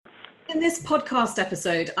In this podcast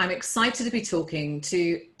episode, I'm excited to be talking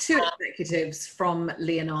to two executives from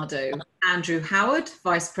Leonardo, Andrew Howard,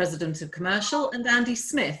 Vice President of Commercial, and Andy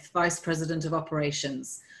Smith, Vice President of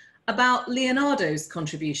Operations, about Leonardo's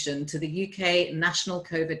contribution to the UK national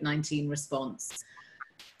COVID-19 response.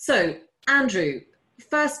 So, Andrew,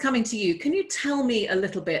 first coming to you, can you tell me a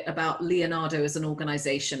little bit about Leonardo as an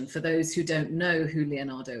organisation for those who don't know who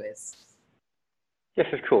Leonardo is? Yes,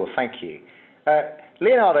 of course. Thank you.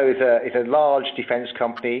 Leonardo is a large defence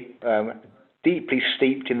company, deeply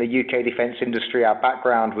steeped in the UK defence industry. Our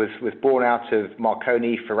background was born out of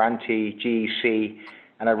Marconi, Ferranti, GEC,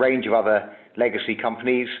 and a range of other legacy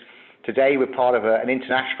companies. Today, we're part of an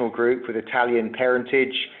international group with Italian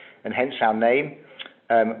parentage, and hence our name.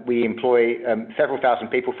 We employ several thousand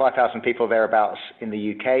people, 5,000 people thereabouts in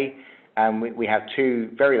the UK, and we have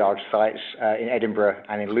two very large sites in Edinburgh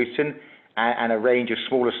and in Luton, and a range of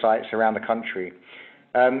smaller sites around the country.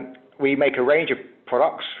 We make a range of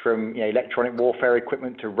products from electronic warfare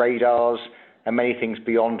equipment to radars and many things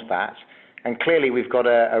beyond that. And clearly we've got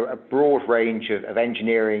a broad range of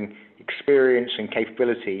engineering experience and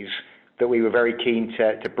capabilities that we were very keen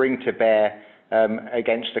to bring to bear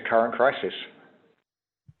against the current crisis.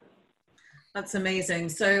 That's amazing.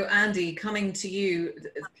 So Andy, coming to you,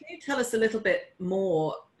 can you tell us a little bit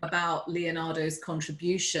more about Leonardo's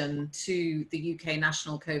contribution to the UK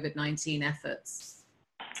national COVID-19 efforts?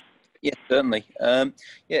 Yeah, certainly.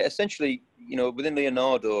 Essentially, within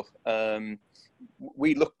Leonardo,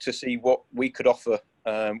 we looked to see what we could offer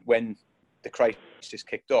when the crisis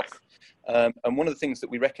kicked off. And one of the things that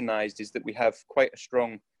we recognised is that we have quite a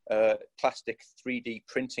strong plastic 3D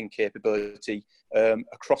printing capability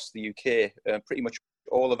across the UK. Pretty much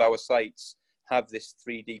all of our sites have this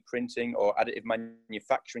 3D printing or additive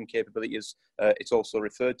manufacturing capability, as it's also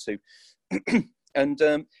referred to. And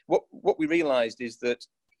what we realised is that,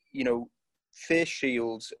 face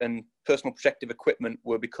shields and personal protective equipment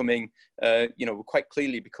were becoming, were quite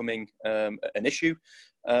clearly becoming an issue.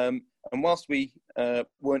 And whilst we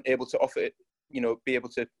weren't able to offer it, be able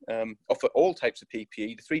to offer all types of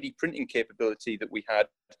PPE, the 3D printing capability that we had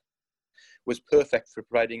was perfect for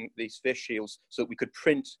providing these face shields, so that we could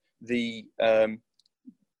print the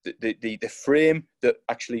frame that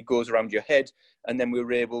actually goes around your head, and then we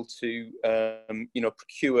were able to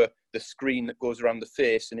procure the screen that goes around the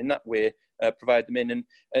face, and in that way provide them in.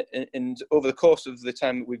 And over the course of the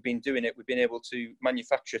time that we've been doing it, we've been able to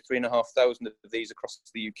manufacture 3,500 of these across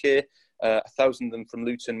the UK, 1,000 of them from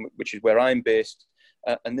Luton, which is where I'm based,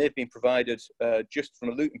 and they've been provided just from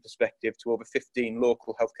a Luton perspective to over 15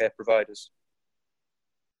 local healthcare providers.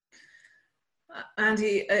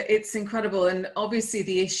 Andy, it's incredible. And obviously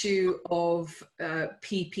the issue of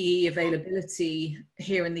PPE availability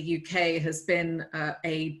here in the UK has been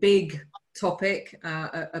a big topic,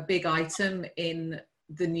 a big item in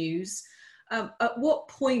the news. At what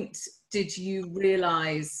point did you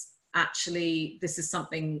realise, actually, this is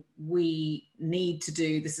something we need to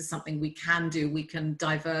do, this is something we can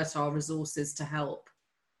divert our resources to help?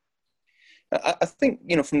 I think,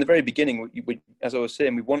 from the very beginning, we, as I was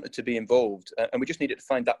saying, we wanted to be involved, and we just needed to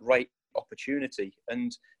find that right opportunity.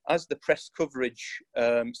 And as the press coverage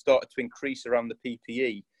started to increase around the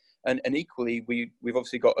PPE, and equally, we've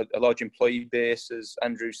obviously got a large employee base, as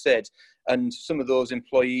Andrew said, and some of those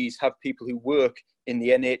employees have people who work in the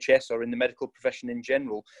NHS or in the medical profession in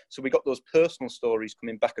general. So we got those personal stories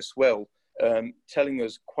coming back as well, telling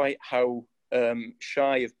us quite how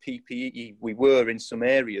shy of PPE we were in some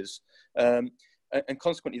areas. And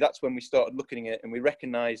consequently, that's when we started looking at it, and we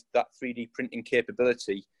recognised that 3D printing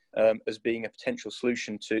capability as being a potential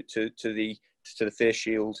solution to the face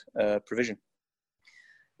shield provision.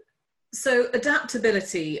 So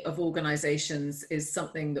adaptability of organisations is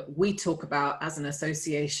something that we talk about as an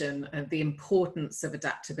association, the importance of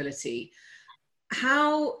adaptability.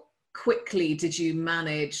 How quickly did you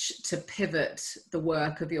manage to pivot the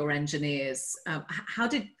work of your engineers? How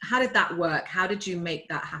did that work? How did you make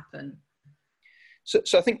that happen?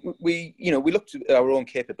 So I think we looked at our own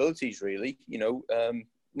capabilities, really.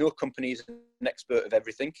 No company is an expert of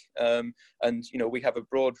everything, and we have a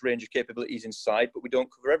broad range of capabilities inside, but we don't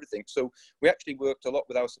cover everything. So we actually worked a lot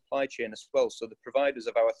with our supply chain as well. So the providers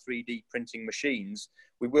of our 3D printing machines,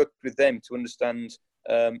 we worked with them to understand,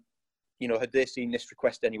 had they seen this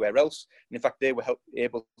request anywhere else? And in fact, they were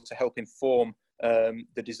able to help inform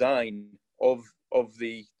the design of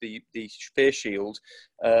the face shield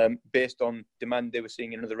based on demand they were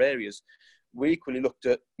seeing in other areas. We equally looked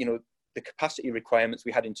at, the capacity requirements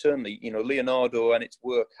we had internally. Leonardo and its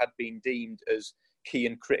work had been deemed as key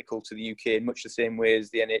and critical to the UK in much the same way as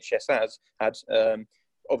the NHS had,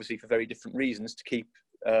 obviously for very different reasons, to keep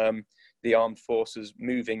the armed forces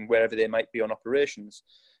moving wherever they might be on operations.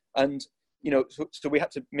 And, so we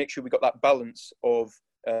had to make sure we got that balance of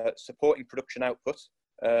supporting production output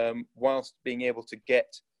whilst being able to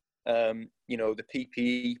get, the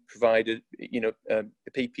PPE provided, the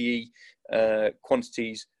PPE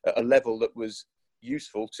quantities at a level that was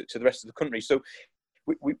useful to the rest of the country. So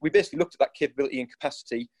we basically looked at that capability and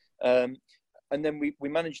capacity, and then we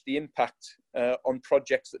managed the impact on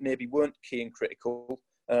projects that maybe weren't key and critical,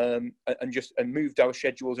 and moved our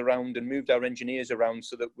schedules around and moved our engineers around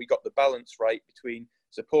so that we got the balance right between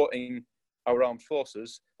supporting our armed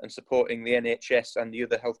forces and supporting the NHS and the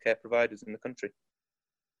other healthcare providers in the country.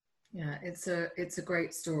 Yeah, it's a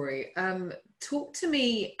great story. Talk to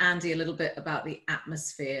me, Andy, a little bit about the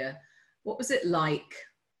atmosphere. What was it like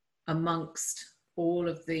amongst all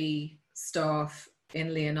of the staff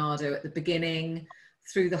in Leonardo at the beginning,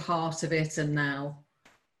 through the heart of it, and now?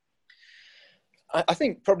 I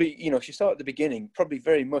think probably, if you start at the beginning, probably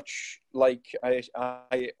very much like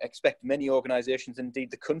I expect many organisations,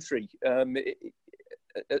 indeed the country,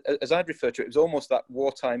 as I'd refer to it, it was almost that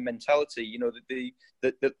wartime mentality,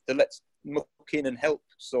 the let's muck in and help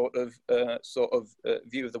sort of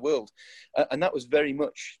view of the world, and that was very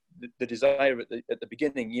much the desire at the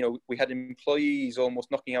beginning. We had employees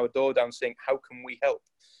almost knocking our door down saying, "How can we help?"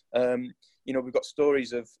 We've got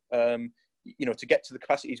stories of to get to the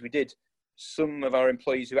capacities we did. Some of our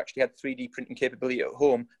employees who actually had 3D printing capability at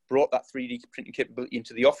home brought that 3D printing capability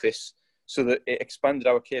into the office so that it expanded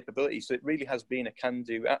our capability. So it really has been a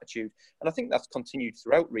can-do attitude. And I think that's continued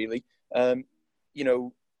throughout, really. I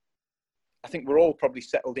think we're all probably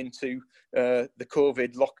settled into the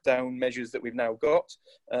COVID lockdown measures that we've now got.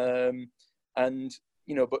 But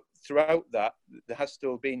throughout that, there has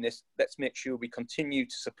still been this, let's make sure we continue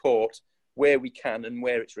to support where we can and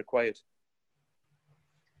where it's required.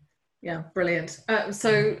 Yeah, brilliant.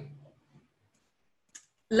 So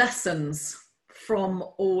lessons from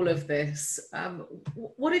all of this.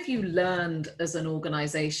 What have you learned as an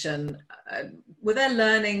organisation? Were there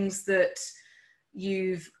learnings that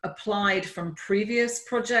you've applied from previous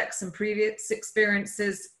projects and previous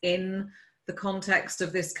experiences in the context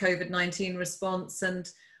of this COVID-19 response?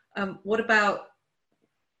 And what about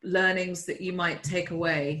learnings that you might take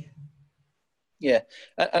away? Yeah,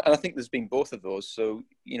 and I think there's been both of those. So,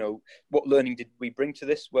 what learning did we bring to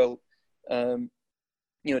this? Well,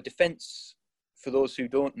 defence, for those who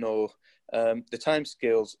don't know, the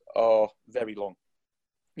timescales are very long.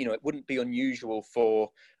 It wouldn't be unusual for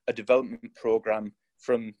a development programme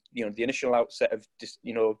from, the initial outset of,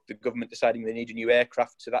 the government deciding they need a new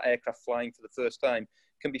aircraft to that aircraft flying for the first time,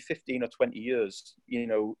 can be 15 or 20 years,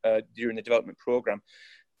 during the development programme.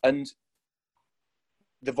 And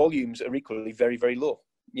the volumes are equally very, very low.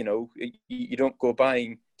 You don't go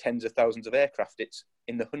buying tens of thousands of aircraft. It's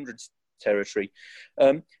in the hundreds territory.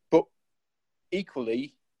 But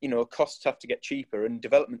equally, costs have to get cheaper and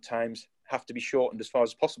development times have to be shortened as far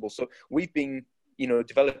as possible. So we've been,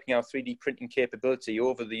 developing our 3D printing capability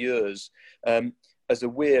over the years as a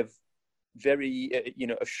way of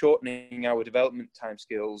of shortening our development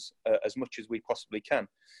timescales as much as we possibly can.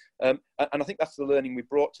 And I think that's the learning we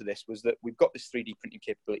brought to this, was that we've got this 3D printing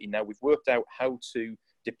capability now. We've worked out how to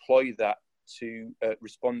deploy that to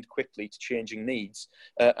respond quickly to changing needs.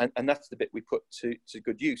 And that's the bit we put to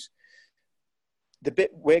good use. The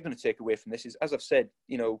bit we're going to take away from this is, as I've said,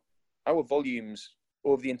 our volumes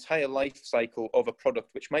over the entire life cycle of a product,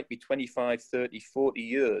 which might be 25, 30, 40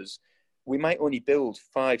 years, we might only build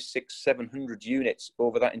 500, 600, 700 units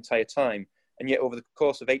over that entire time. And yet over the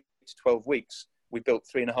course of 8 to 12 weeks, we built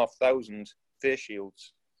 3,500 face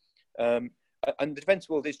shields. And the defence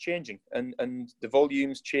world is changing, and the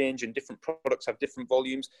volumes change, and different products have different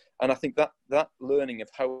volumes. And I think that learning of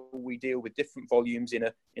how we deal with different volumes in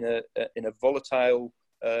a volatile,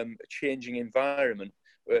 changing environment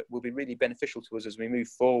will be really beneficial to us as we move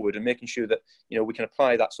forward, and making sure that we can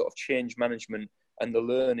apply that sort of change management and the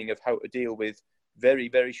learning of how to deal with very,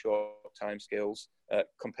 very short timescales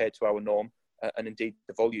compared to our norm, and indeed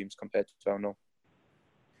the volumes compared to our norm.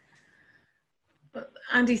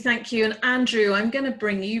 Andy, thank you. And Andrew, I'm going to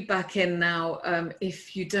bring you back in now,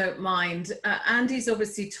 if you don't mind. Andy's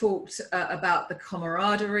obviously talked about the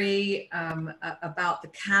camaraderie, about the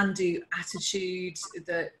can-do attitude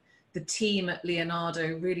that the team at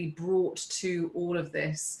Leonardo really brought to all of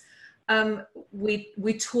this.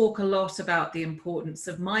 We talk a lot about the importance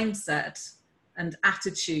of mindset and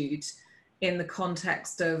attitude in the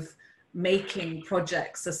context of making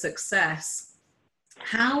projects a success.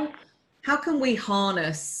 How How can we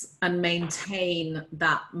harness and maintain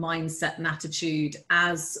that mindset and attitude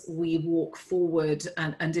as we walk forward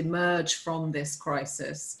and emerge from this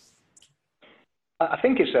crisis? I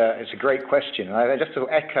think it's a great question. Just to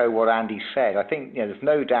echo what Andy said, I think there's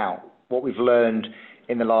no doubt what we've learned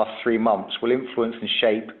in the last 3 months will influence and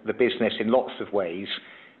shape the business in lots of ways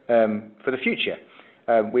for the future.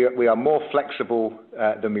 We are more flexible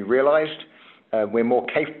than we realised. We're more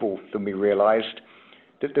capable than we realised.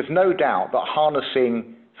 There's no doubt that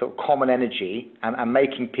harnessing sort of common energy and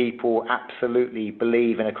making people absolutely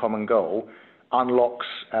believe in a common goal unlocks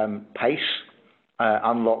pace,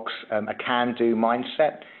 unlocks a can-do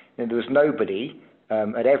mindset. There was nobody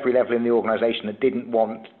at every level in the organisation that didn't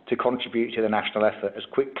want to contribute to the national effort as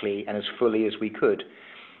quickly and as fully as we could.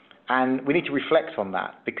 And we need to reflect on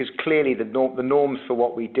that, because clearly the norms for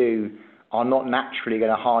what we do are not naturally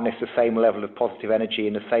going to harness the same level of positive energy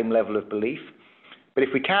and the same level of belief. But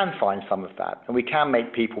if we can find some of that, and we can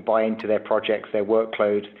make people buy into their projects, their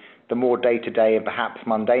workload, the more day-to-day and perhaps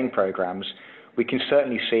mundane programs, we can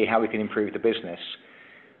certainly see how we can improve the business.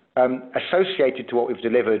 Associated to what we've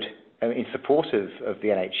delivered in support of the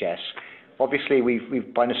NHS, obviously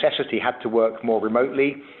we've by necessity had to work more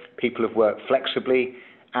remotely. People have worked flexibly,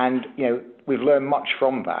 and we've learned much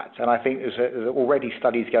from that. And I think there's already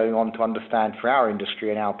studies going on to understand for our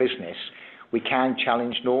industry and our business, we can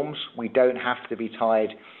challenge norms. We don't have to be tied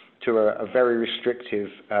to a very restrictive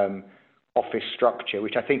office structure,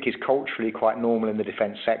 which I think is culturally quite normal in the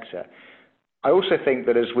defence sector. I also think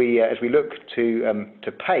that as we look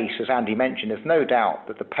to pace, as Andy mentioned, there's no doubt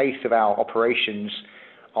that the pace of our operations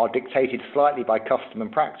are dictated slightly by custom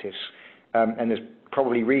and practice, and there's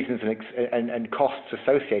probably reasons and costs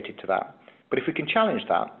associated to that. But if we can challenge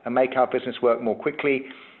that and make our business work more quickly,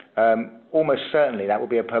 almost certainly that will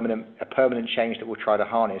be a permanent change that we'll try to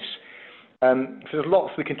harness. So there's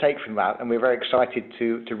lots we can take from that, and we're very excited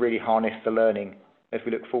to really harness the learning as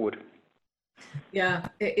we look forward. Yeah,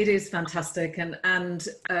 it is fantastic. And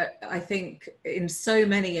I think in so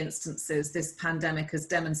many instances, this pandemic has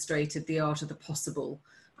demonstrated the art of the possible.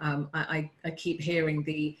 I keep hearing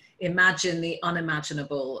imagine the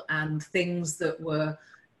unimaginable, and things that were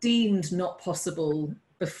deemed not possible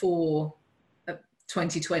before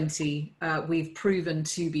 2020, we've proven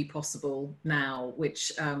to be possible now,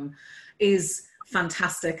 which is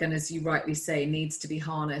fantastic. And as you rightly say, needs to be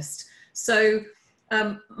harnessed. So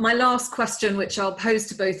my last question, which I'll pose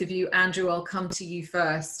to both of you, Andrew, I'll come to you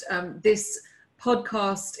first. This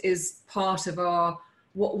podcast is part of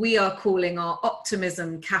what we are calling our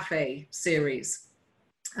Optimism Cafe series,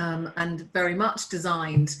 and very much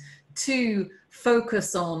designed to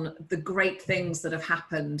focus on the great things that have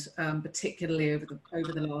happened, particularly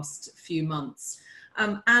over the last few months.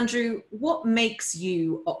 Andrew, what makes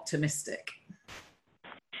you optimistic?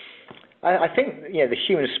 I think the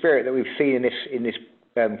human spirit that we've seen in this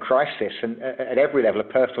crisis, and at every level, a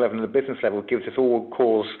personal level and a business level, gives us all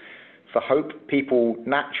cause for hope. People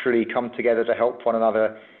naturally come together to help one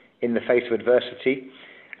another in the face of adversity,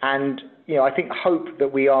 and I think hope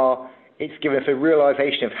that it's given us a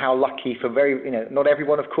realization of how lucky for not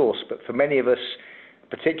everyone, of course, but for many of us,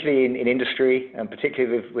 particularly in industry and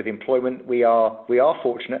particularly with employment, we are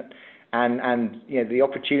fortunate, and the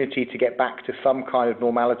opportunity to get back to some kind of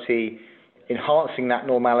normality, enhancing that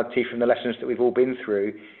normality from the lessons that we've all been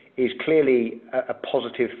through, is clearly a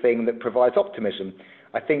positive thing that provides optimism.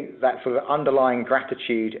 I think that sort of underlying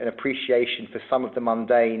gratitude and appreciation for some of the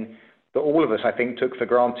mundane that all of us, I think, took for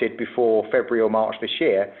granted before February or March this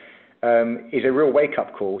year, is a real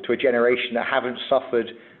wake-up call to a generation that haven't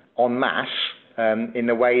suffered en masse in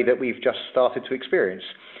the way that we've just started to experience.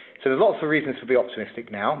 So there's lots of reasons to be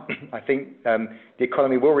optimistic now. I think the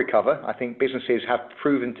economy will recover. I think businesses have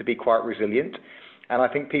proven to be quite resilient. And I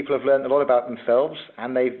think people have learned a lot about themselves,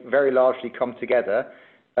 and they've very largely come together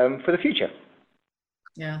for the future.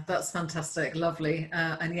 Yeah, that's fantastic. Lovely.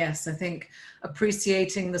 And yes, I think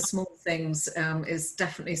appreciating the small things is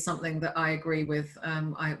definitely something that I agree with.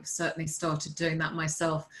 I've certainly started doing that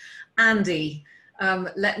myself. Andy,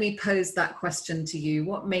 let me pose that question to you.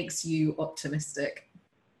 What makes you optimistic?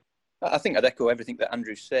 I think I'd echo everything that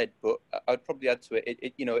Andrew said, but I'd probably add to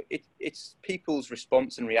it. It's people's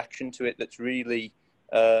response and reaction to it that's really,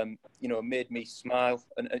 made me smile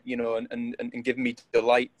and given me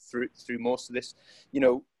delight through most of this.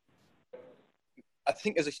 I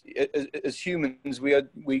think as humans,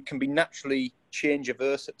 we can be naturally change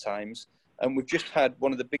averse at times, and we've just had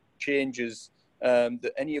one of the big changes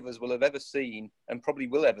that any of us will have ever seen and probably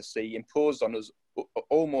will ever see imposed on us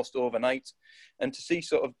almost overnight. And to see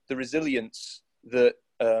sort of the resilience that,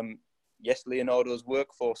 yes, Leonardo's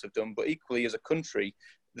workforce have done, but equally as a country,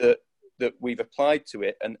 that that we've applied to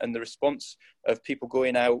it, and the response of people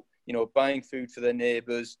going out, buying food for their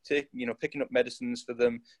neighbours, picking up medicines for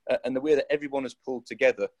them, and the way that everyone has pulled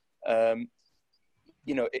together.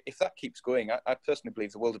 If that keeps going, I personally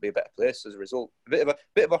believe the world will be a better place as a result. A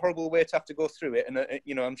bit of a horrible way to have to go through it, and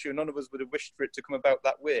I'm sure none of us would have wished for it to come about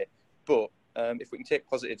that way. But if we can take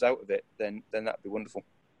positives out of it, then that'd be wonderful.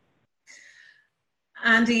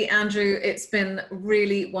 Andy, Andrew, it's been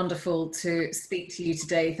really wonderful to speak to you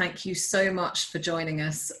today. Thank you so much for joining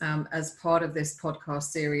us as part of this podcast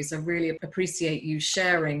series. I really appreciate you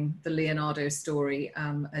sharing the Leonardo story.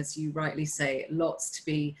 As you rightly say, lots to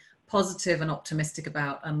be positive and optimistic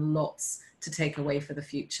about, and lots to take away for the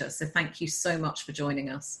future. So thank you so much for joining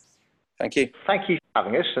us. Thank you. Thank you for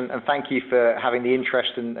having us, and thank you for having the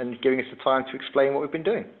interest and giving us the time to explain what we've been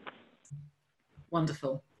doing.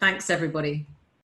 Wonderful. Thanks, everybody.